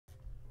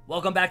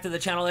Welcome back to the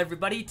channel,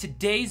 everybody.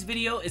 Today's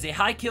video is a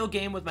high kill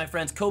game with my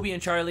friends Kobe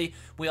and Charlie.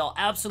 We all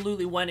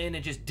absolutely went in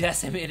and just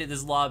decimated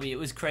this lobby. It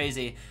was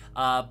crazy.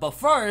 But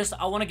first,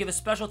 I want to give a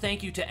special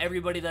thank you to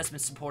everybody that's been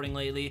supporting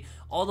lately.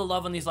 All the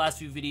love on these last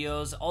few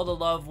videos, all the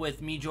love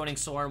with me joining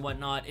SOAR and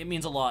whatnot. It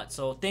means a lot.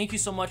 So thank you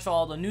so much for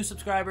all the new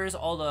subscribers,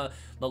 all the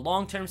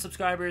long-term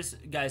subscribers.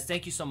 Guys,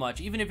 thank you so much.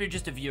 Even if you're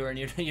just a viewer and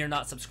you're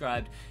not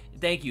subscribed,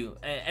 thank you.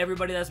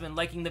 Everybody that's been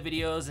liking the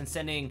videos and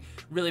sending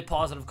really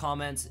positive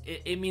comments,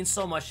 it means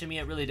so much to me.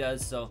 It really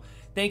does. So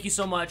thank you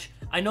so much.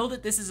 I know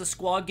that this is a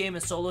squad game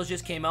and solos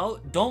just came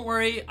out. Don't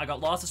worry, I got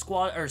lots of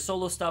squad or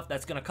solo stuff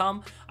that's gonna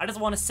come. I just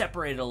want to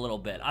separate it a little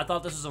bit. I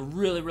thought this was a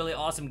really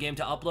awesome game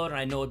to upload, and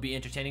I know it'd be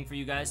entertaining for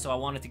you guys, so I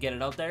wanted to get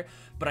it out there.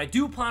 But I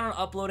do plan on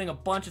uploading a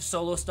bunch of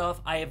solo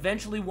stuff. I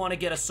eventually want to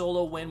get a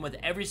solo win with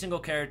every single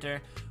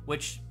character,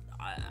 which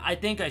I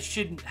think I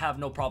should have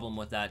no problem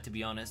with that, to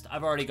be honest.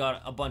 I've already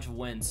got a bunch of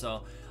wins,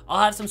 so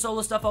I'll have some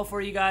solo stuff out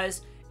for you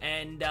guys.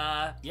 And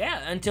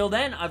yeah, until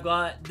then, I've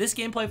got this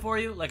gameplay for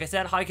you. Like I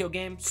said, high kill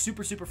game,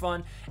 super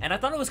fun. And I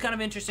thought it was kind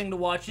of interesting to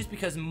watch just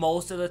because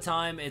most of the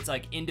time it's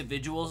like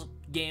individual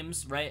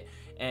games, right?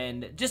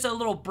 And just a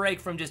little break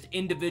from just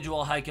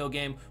individual high kill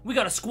game. We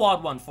got a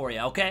squad one for you,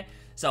 okay?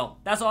 So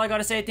that's all I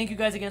gotta say. Thank you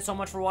guys again so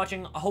much for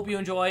watching. I hope you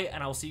enjoy,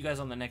 and I will see you guys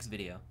on the next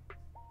video.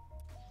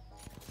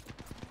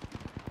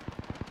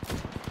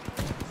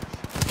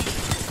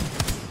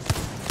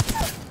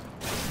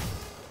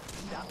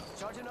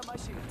 Charging up my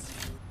shields.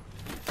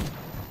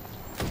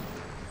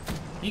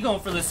 You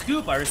going for the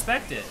scoop? I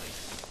respect it.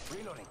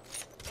 Reloading.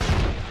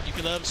 You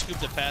can let him scoop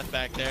the path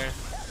back there.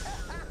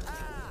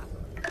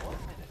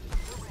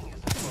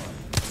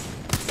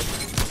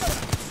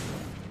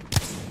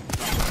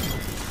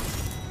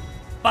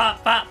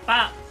 Bop, bop,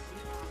 bop.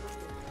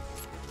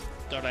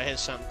 Thought I hit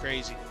something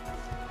crazy,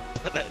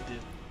 but I did.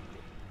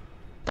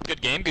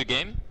 Good game, good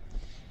game.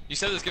 You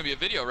said there's gonna be a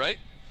video, right?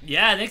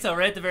 Yeah, I think so.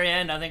 Right at the very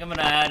end, I think I'm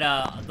gonna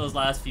add those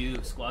last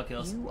few squad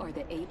kills. You are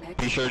the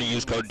apex. Be sure to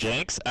use code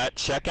JANKZ at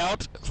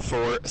checkout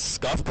for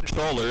SCUF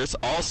controllers.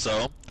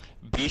 Also,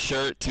 be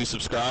sure to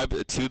subscribe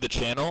to the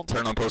channel,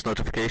 turn on post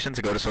notifications,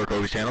 and go to SOAR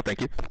Kobe's channel.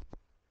 Thank you.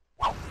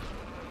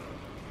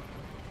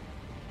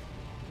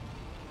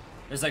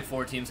 There's like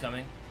 4 teams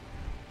coming.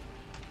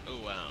 Oh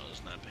wow, I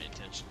was not paying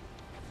attention.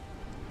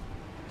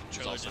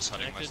 He's also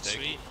cutting my Disconnected, steak.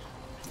 sweet.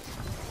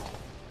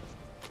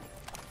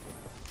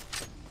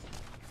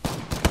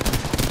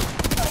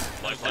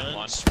 Lifeline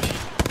one. Sweet.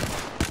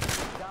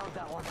 Down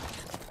that one.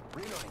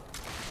 Reloading.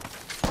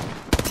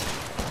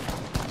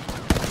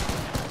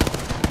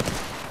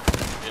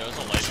 Yeah, it was a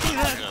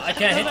lifeline. I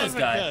can't hit this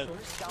guy.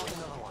 First down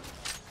another one.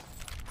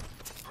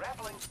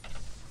 Grappling.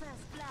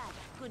 First blood.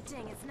 Good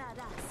thing it's not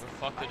us. Where the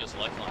fuck did his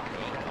lifeline go,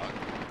 dog?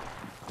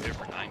 Here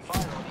for 90.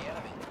 Fire on the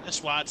enemy.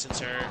 This Watson's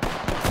her.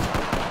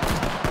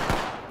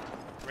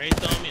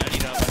 Wraith on me. I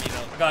need help. I need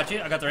help. I got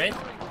you. I got the raid.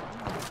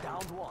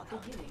 Downed one.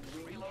 Beginning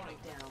ring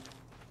countdown.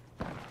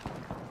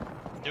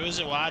 There was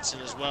a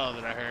Watson as well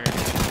that I heard.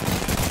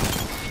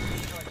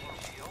 Charging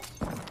shields.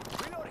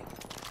 Reloading.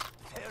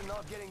 They're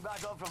not getting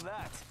back up from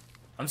that.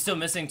 I'm still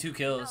missing 2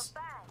 kills.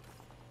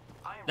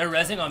 I am They're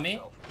rezzing on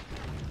me.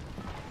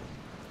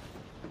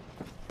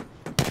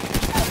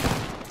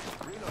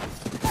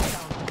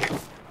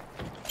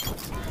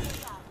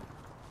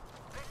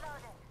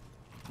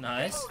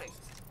 Nice. Reloading.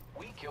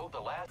 We killed the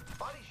last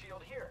body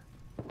shield here.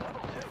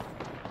 Level 2.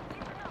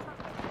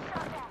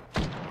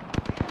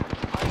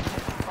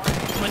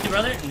 With you,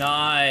 brother.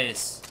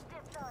 Nice.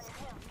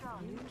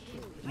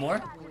 More?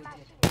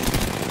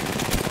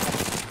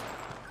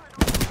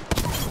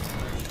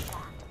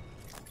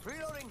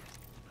 Reloading.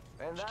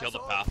 And Just kill the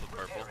all. path of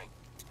purple. Repairing.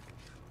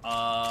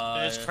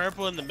 There's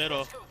purple in the middle.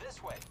 Let's go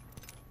this way.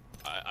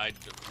 I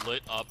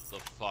lit up the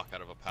fuck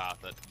out of a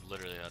path that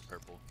literally had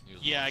purple. He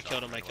was Yeah, one I shot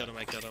killed him. I right killed him.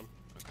 away. I killed him.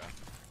 Okay.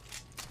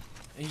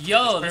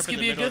 Yo, There's this purple could in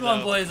be the a good middle, one,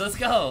 though. boys. Let's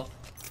go.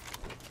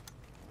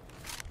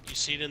 You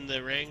see it in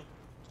the ring?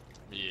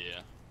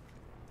 Yeah.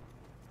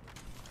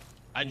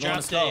 I I'm going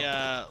dropped to scope.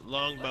 a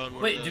longbow.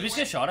 Wait, did we just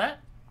get shot at?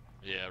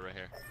 Yeah, right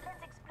here.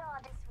 Let's explore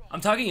this way. I'm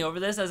talking over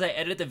this as I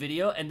edit the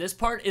video, and this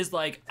part is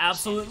like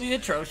absolutely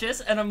atrocious,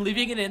 and I'm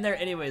leaving it in there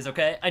anyways,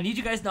 okay? I need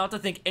you guys not to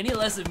think any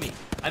less of me.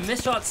 I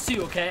miss shots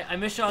too, okay? I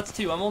miss shots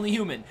too. I'm only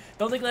human.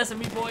 Don't think less of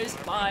me, boys.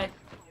 Bye.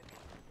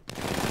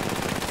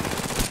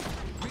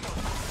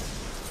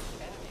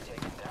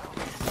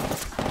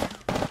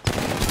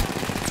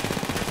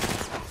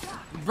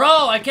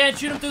 Bro, I can't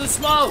shoot him through the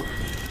smoke.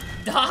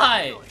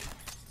 Die.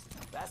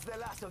 That's the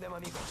last of them,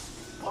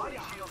 amigos. Body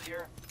shield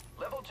here.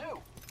 Level 2.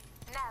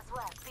 Nice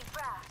work. Be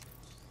proud.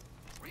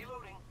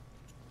 Reloading.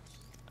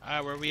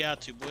 Alright, where we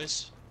out to,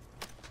 boys?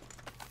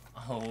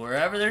 Oh,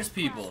 wherever there's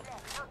people.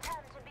 No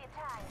time to be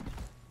tired.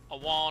 I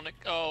wanna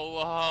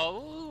go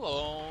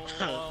home.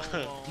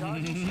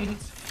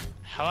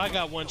 How I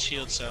got 1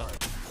 shield cell?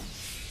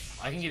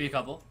 I can give you a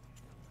couple.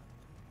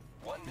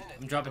 1 minute.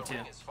 I'm dropping 2.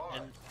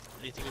 And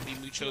anything would be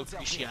mucho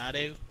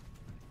apreciado.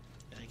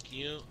 Thank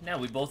you. Now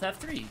we both have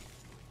 3.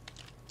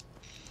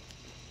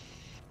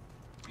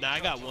 Nah, I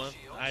got one.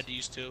 I had to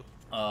use two.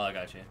 Oh, I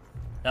got you.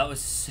 That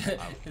was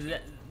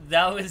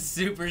that was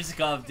super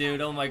scuffed,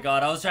 dude. Oh my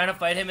god. I was trying to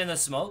fight him in the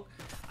smoke.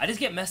 I just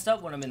get messed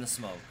up when I'm in the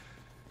smoke.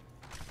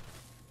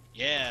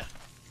 Yeah.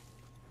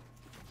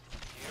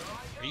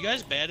 Are you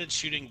guys bad at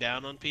shooting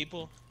down on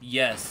people?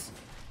 Yes.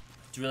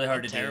 It's really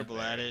hard to do.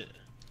 Terrible at it.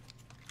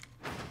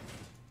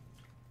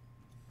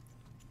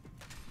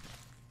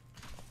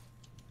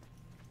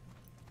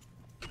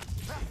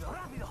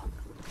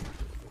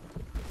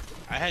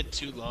 I had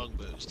 2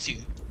 longbows, too.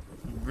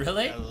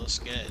 Really? Got a little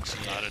sketch.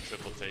 Yeah. Not a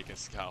triple take a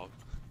scout.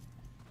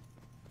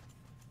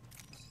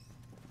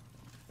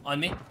 On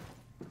me.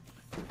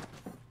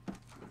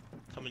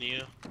 Coming to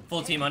you.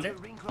 Full team under.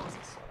 Ring closes.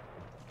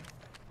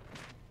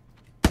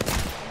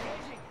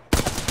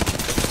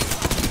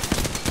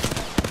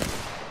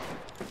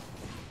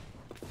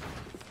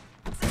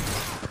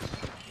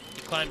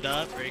 He climbed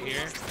up right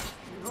here.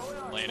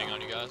 Landing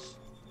on you guys.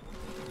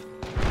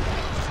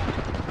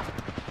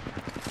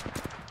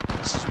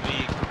 This is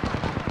weak.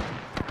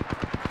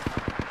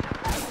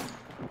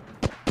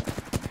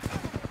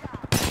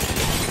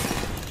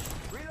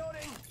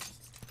 Reloading.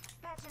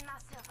 Patching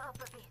myself up a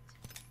bit.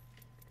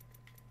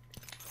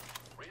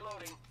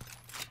 Reloading.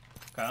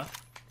 Okay.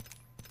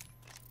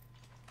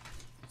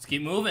 Let's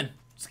keep moving.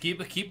 Let's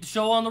keep the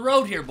show on the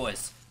road here,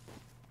 boys.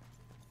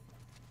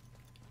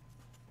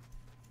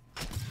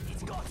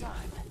 It's go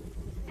time.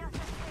 Just a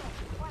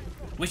sec. 1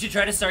 sec. We should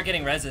try to start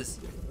getting reses,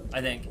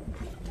 I think.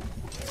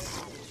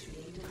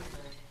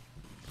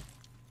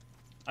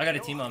 I got a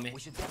team on me. We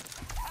should get.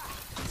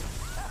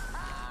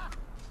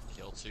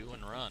 Kill 2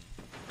 and run.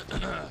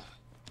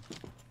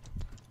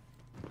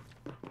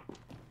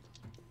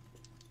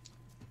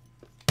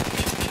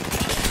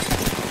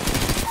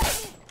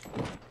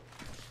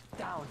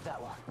 Down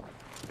that one.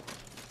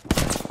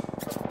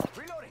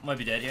 Reloading. Might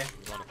be dead here.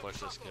 We want to push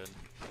this kid.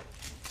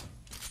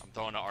 I'm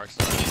throwing to our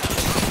side.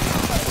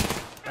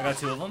 I got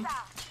 2 of them.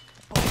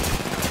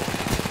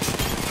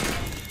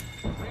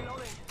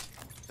 Reloading.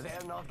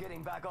 They're not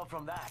getting back up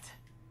from that.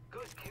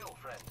 Good kill,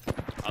 friend.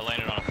 I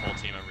landed on a full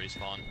team at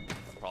respawn.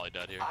 I'm probably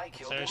dead here. I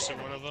killed There's the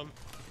one of them.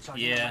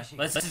 Yeah.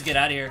 Let's just get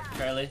out of here,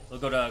 Charlie. We'll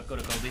go to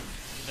Kobe.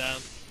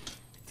 Down.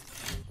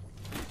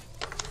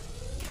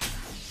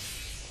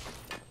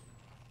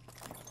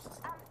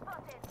 I'm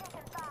spotted.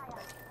 Taking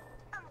fire.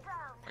 I'm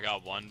down. I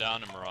got 1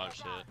 down and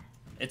Mirage hit.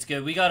 It's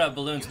good. We got a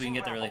balloon so we can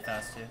get there really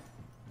fast too.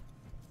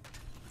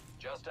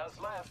 Just us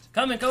left.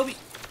 Coming, Kobe.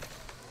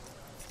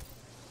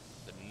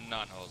 Did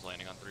not know I was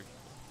landing on 3.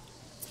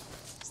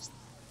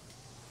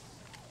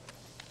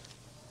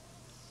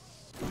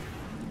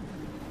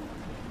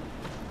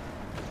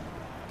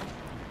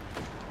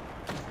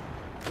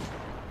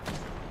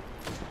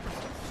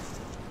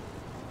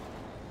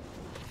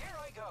 Here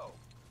I go.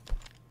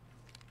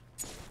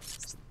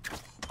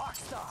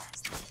 Arcstar.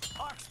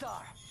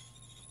 Arcstar.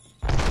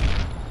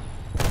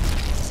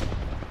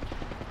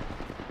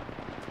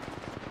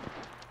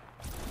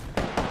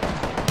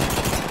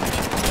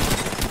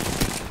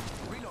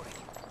 Reloading.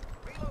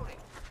 Reloading.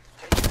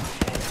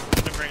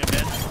 I'm gonna bring him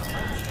in.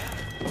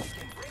 We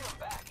can bring them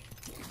back.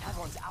 That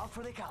one's out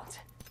for the count.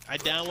 I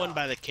down one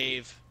by the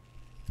cave.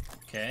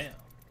 Okay.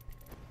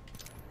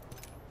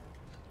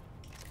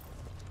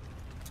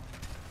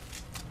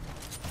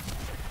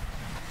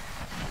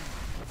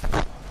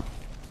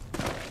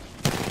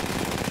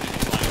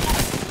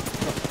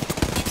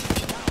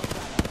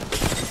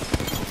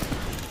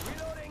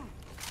 Reloading.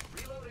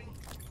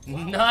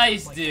 Reloading.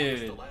 Nice, The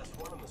dude. last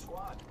one in the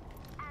squad.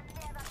 I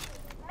never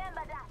quit.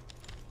 Remember that.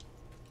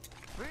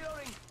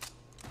 Reloading.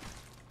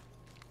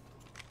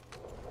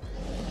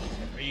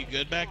 Are you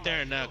good back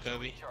there or no,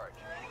 Kobe? Charge.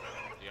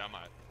 Yeah, I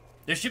might.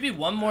 There should be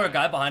one more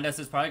guy behind us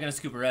that's probably gonna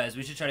scoop a res.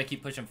 We should try to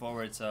keep pushing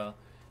forward so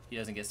he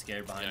doesn't get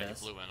scared behind Yeah, he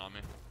us. flew in on me.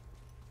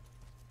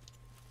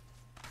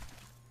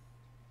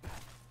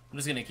 I'm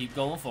just gonna keep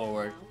going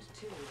forward. Round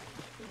 2.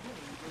 Beginning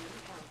ring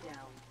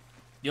countdown.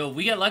 Yo, if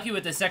we get lucky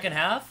with the second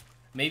half,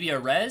 maybe a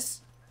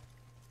res.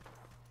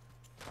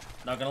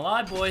 Not gonna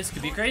lie, boys,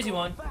 could be a crazy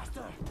one.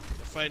 Faster.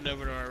 They're fighting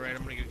over to our right.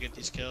 I'm gonna go get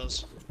these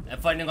kills.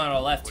 And fighting on our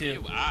left What are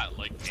too. you at?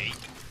 Like 8?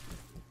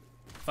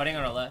 Fighting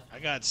on our left. I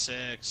got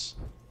 6.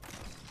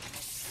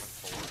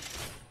 4.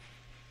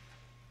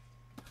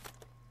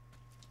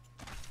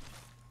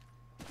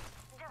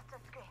 Just a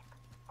script.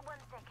 1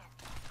 second.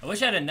 I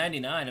wish I had a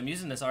 99. I'm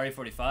using this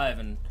RE45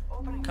 and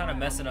kind of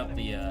messing up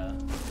the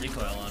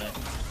recoil on it.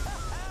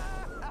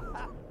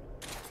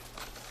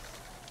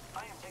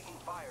 I am taking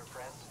fire,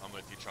 friends. I'm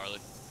with you, Charlie.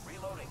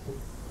 Reloading.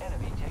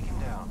 Enemy taken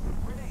down.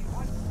 Grenade.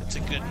 What? It's a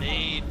good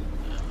nade.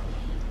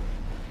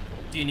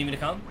 Do you need me to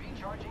come?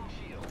 Recharging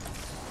shield.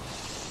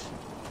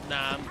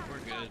 Nah, we're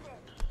good.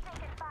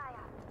 Taking fire.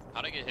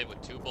 How'd I get hit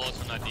with 2 bullets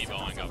from that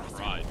Devo and got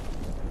fried?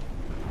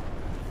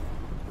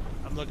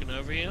 I'm looking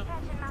over you.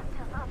 Patching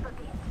myself up a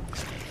bit.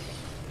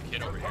 The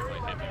kid over here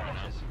might hit me right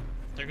now.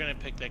 They're gonna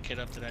pick that kid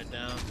up that I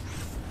down.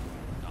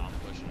 No, I'm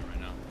pushing it right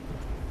now.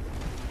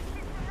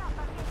 Listen up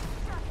a bit.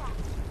 Shut up.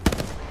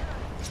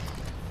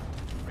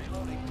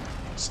 Reloading.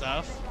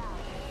 Stuff.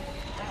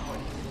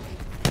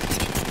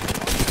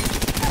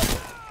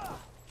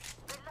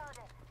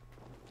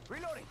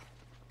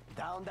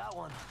 on that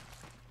one.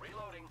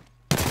 Reloading.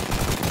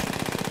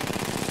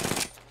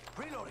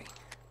 Reloading.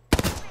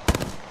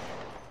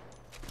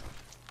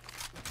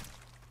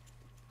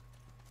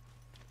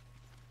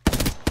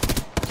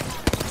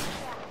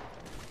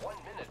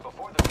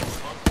 Before the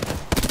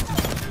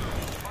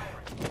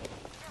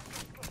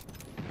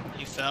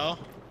He fell.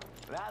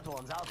 that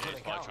one's out Yeah, for he's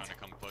the probably count. trying to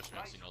come push me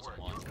because he knows I'm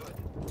on.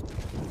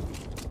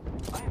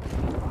 I am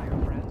taking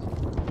fire,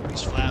 friends.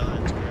 His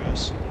flatline's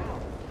gross.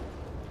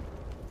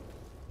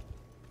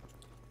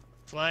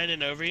 Flying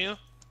in over you. Listen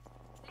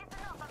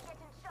up, I'm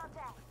getting shot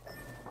at.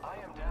 I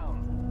am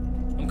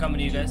down. I'm coming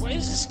to you guys. Why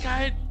is this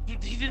guy?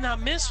 He did not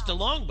miss with the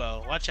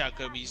longbow. Watch out,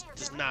 Kobe. He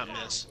does not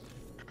miss.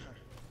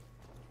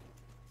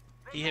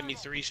 He hit me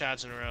 3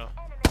 shots in a row.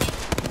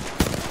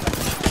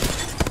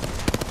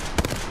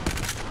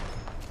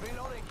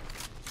 Reloading.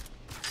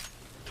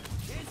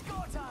 It's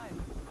go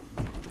time.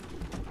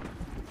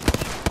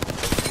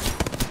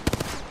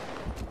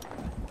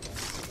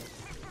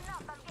 Listen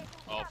up, I'm getting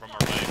Oh, shot from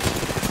at. our right.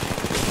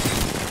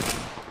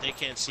 They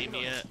can't see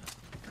me yet.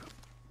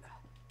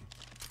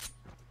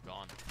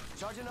 Gone.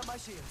 Charging up my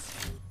shields.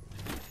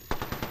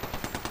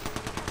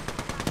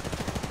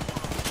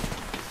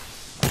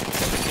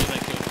 Feel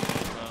like Kobe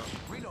went well.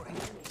 Reloading.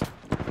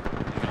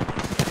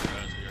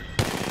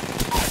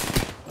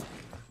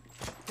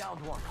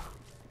 Downed one.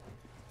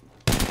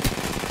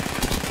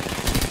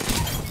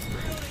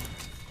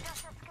 Just a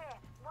scrap.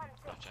 One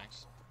Oh, second.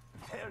 Janks.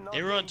 They're not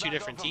They were on getting 2 back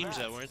different up from teams,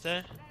 that. though, weren't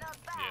they? Not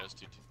bad. Yeah, it was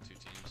two teams.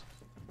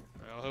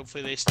 Well,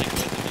 hopefully they stick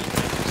with it.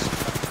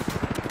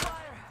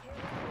 Fire.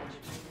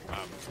 I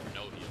have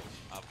no heals.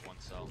 I have 1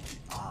 cell.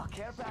 Oh,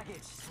 care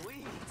package.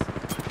 Sweet.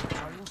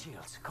 Charging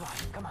shields. Come on,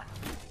 come on.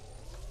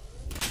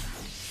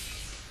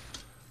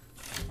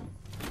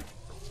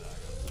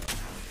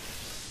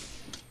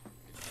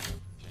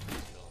 Janks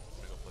is still. I'm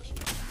gonna go push him.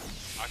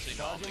 Actually,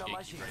 no, I'm Charging gonna on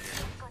my gatekeep right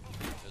shield.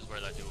 here. This is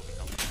where that dude will be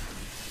coming.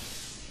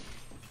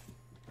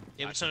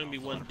 Yeah, but it's only gonna be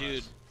Let one him dude.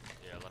 res.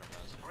 Yeah, let him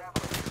res.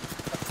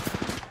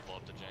 Pull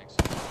up the Janks.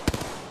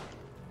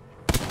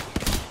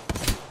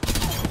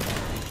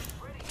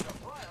 Ready to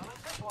fly on a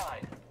zip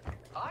line.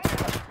 I am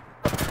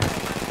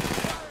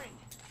firing.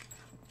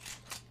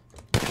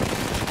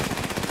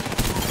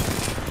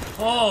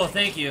 Oh,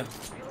 thank you.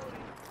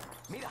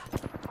 Mira.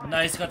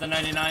 Nice, got the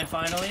 99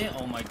 finally.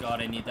 Oh my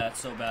god, I need that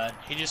so bad.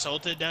 He just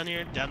ulted down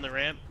here, down the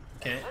ramp.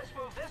 Okay. Let's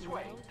move this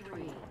way. Round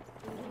 3.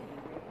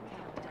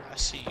 I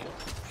see you.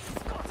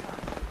 Reload.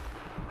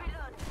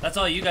 That's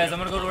all you guys. I'm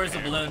gonna go towards the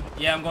balloon.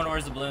 Yeah, I'm going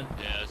towards the balloon.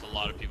 Yeah, there's a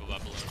lot of people that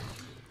balloon.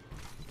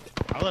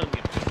 I'll let him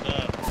get picked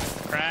up.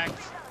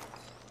 Cracked.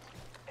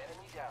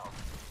 Enemy down.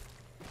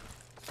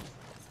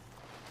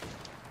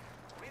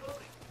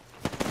 Reloading.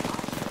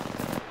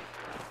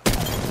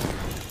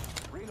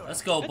 Reloading.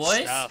 Let's go, Good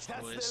boys. stuff,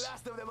 That's boys. the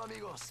last of them,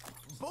 amigos.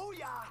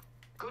 Booyah!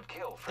 Good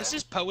kill, friend. This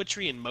is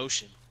poetry in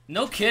motion.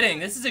 No kidding.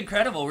 This is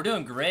incredible. We're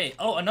doing great.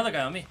 Oh, another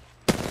guy on me.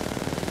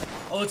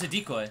 Oh, it's a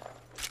decoy.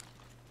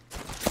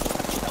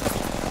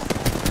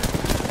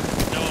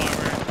 No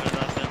armor, no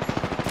nothing.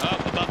 Oh,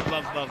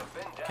 above.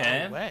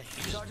 Okay. No way.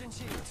 Charging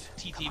shields.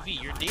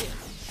 TTV, you're dead.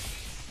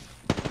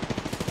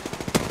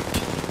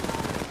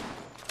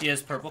 He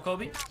has purple,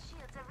 Kobe. My shields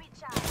are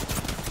recharged.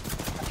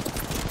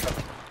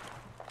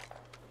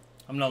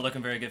 I'm not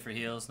looking very good for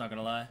heals, not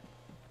gonna lie.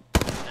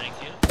 Thank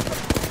you.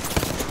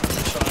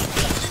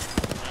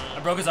 I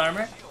broke his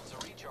armor. Shields are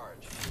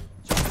recharged.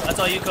 That's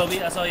all you, Kobe.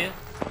 That's all you. Taking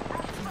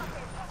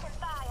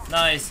fire.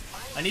 Nice.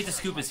 I need to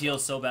scoop his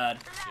heals so bad.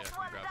 The Yeah, last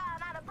one grab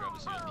down out of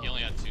his heal. boom. He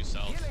only had 2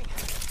 cells. Healing.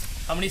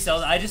 How many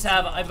cells?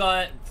 I've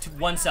got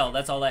 1 cell.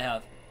 That's all I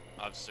have.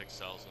 I have 6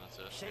 cells and that's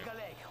it. Shake a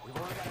leg. We've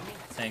only got a minute.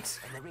 Thanks.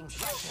 And the ring's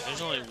right there.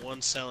 There's only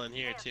 1 cell in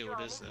here, too.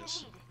 What is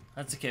this?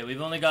 That's okay.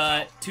 We've only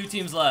got 2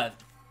 teams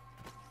left.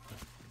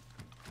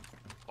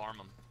 Farm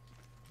him.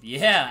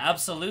 Yeah,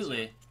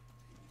 absolutely.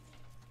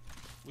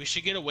 We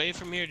should get away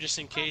from here just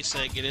in case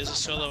like, it is a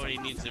solo and he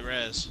needs the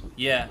res.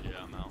 Yeah. Yeah,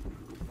 I'm out.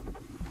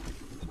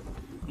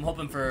 I'm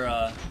hoping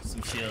for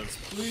some shields.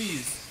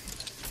 Please.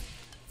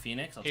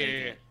 Phoenix? I'll take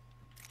Here. it.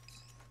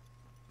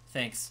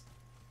 Thanks.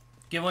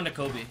 Give one to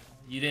Kobe.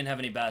 You didn't have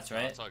any bats, Oh,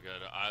 right? it's all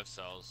good. I have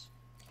cells.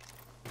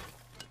 I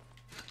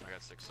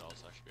got 6 cells,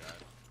 so I should be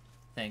alright.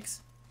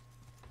 Thanks.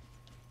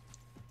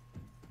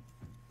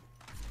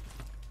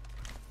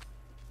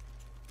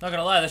 Not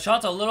gonna lie, the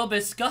shot's a little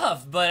bit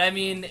scuffed, but I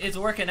mean, it's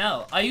working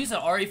out. I used an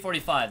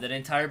RE45, that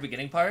entire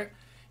beginning part.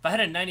 If I had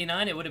a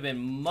 99, it would have been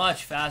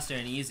much faster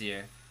and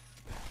easier.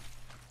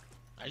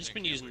 I just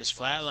been using this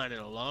flatline and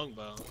a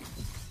longbow.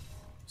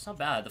 It's not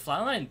bad. The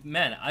flatline,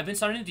 man, I've been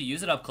starting to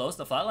use it up close.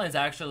 The flatline's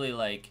actually,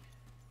 like,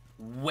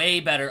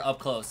 way better up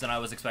close than I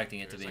was expecting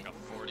it to There's be. like a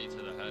 40 to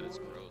the head. It's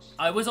gross.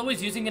 I was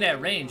always using it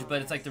at range,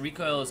 but it's like the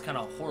recoil is kind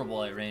of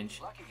horrible at range.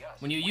 Lucky us.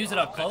 When you use it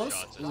up close,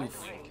 Headshots is a oof.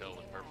 clean kill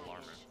with purple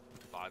armor.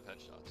 5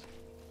 headshots.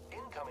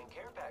 Incoming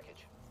care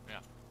package. Yeah.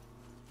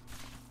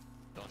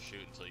 Don't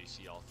shoot until you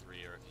see all 3,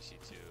 or if you see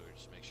 2, or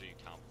just make sure you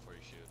count before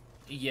you shoot.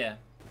 Yeah.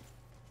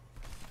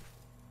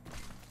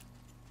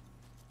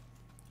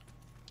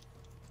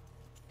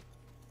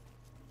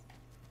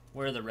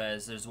 Where are the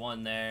res? There's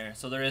one there.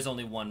 So there is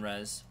only one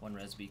res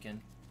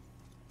beacon.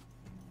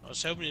 I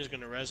was hoping he was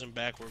gonna res him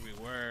back where we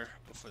were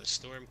before the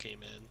storm came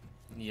in.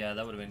 Yeah,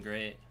 that would have been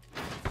great.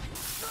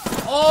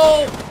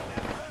 Oh!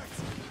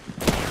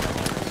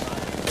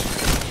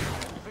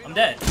 I'm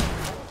dead.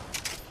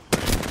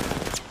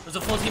 There's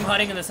a full team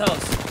hiding in this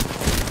house.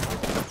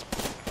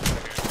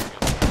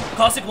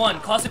 Caustic one.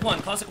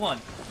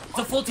 It's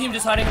a full team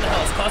just hiding in the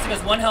house. Caustic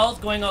has 1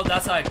 health going out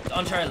that side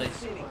on Charlie.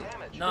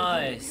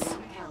 Nice.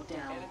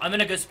 I'm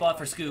in a good spot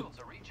for scoop.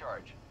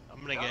 I'm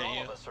gonna get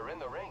you. I'll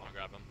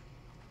grab him.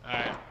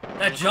 Alright.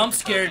 That jump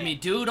scared me,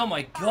 dude. Oh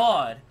my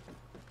god.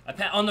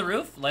 On the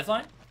roof?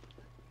 Lifeline?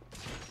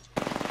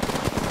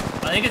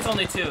 I think it's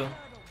only 2.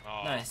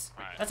 Oh, Nice.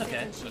 alright. That's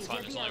okay. That's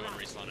fine. There's only one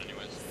respawn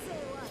anyways.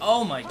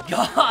 Oh my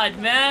god,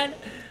 man.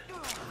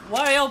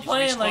 Why are y'all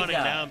playing like Respawning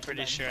that? now, I'm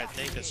pretty sure. I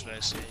think that's what I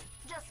see.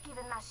 Just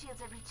giving my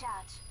shields a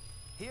recharge.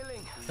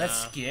 Healing. That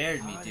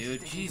scared me,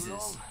 dude.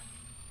 Jesus.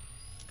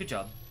 Good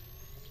job.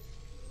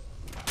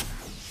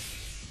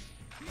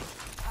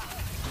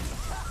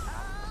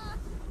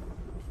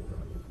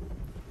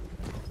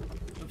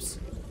 Oops.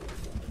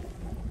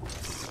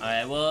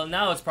 Alright, well,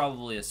 now it's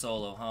probably a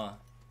solo, huh?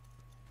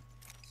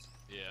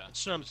 Yeah.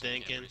 That's what I'm So you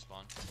can't thinking.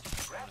 respawn.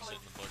 I'm gonna sit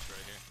in the bush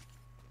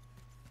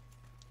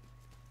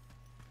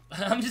right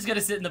here. I'm just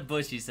gonna sit in the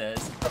bush, he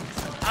says.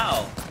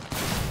 Ow.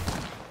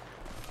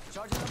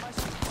 Charging up my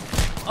shield.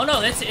 Oh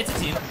no, it's a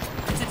team.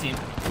 It's a team.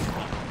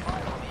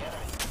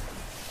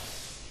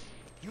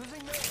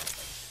 Using me.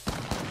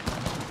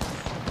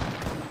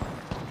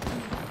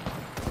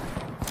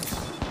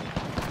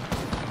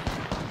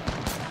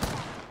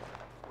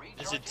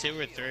 Is it 2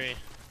 or 3?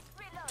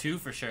 2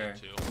 for sure.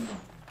 2.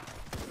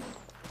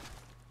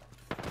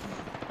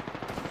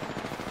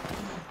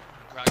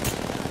 Crack.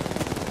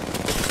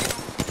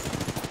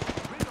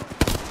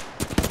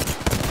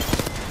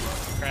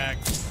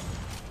 Cracked.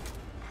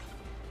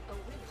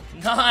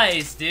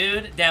 Nice,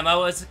 dude. Damn, I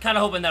was kind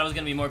of hoping that was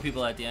gonna be more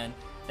people at the end.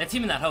 That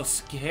team in that house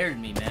scared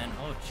me, man.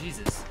 Oh,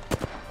 Jesus.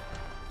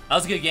 That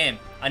was a good game.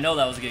 I know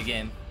that was a good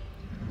game.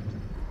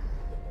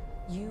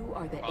 You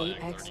are the Probably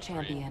Apex 33.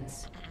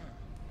 champions.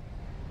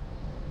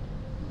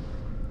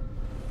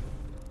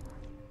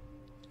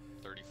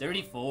 34.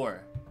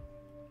 34.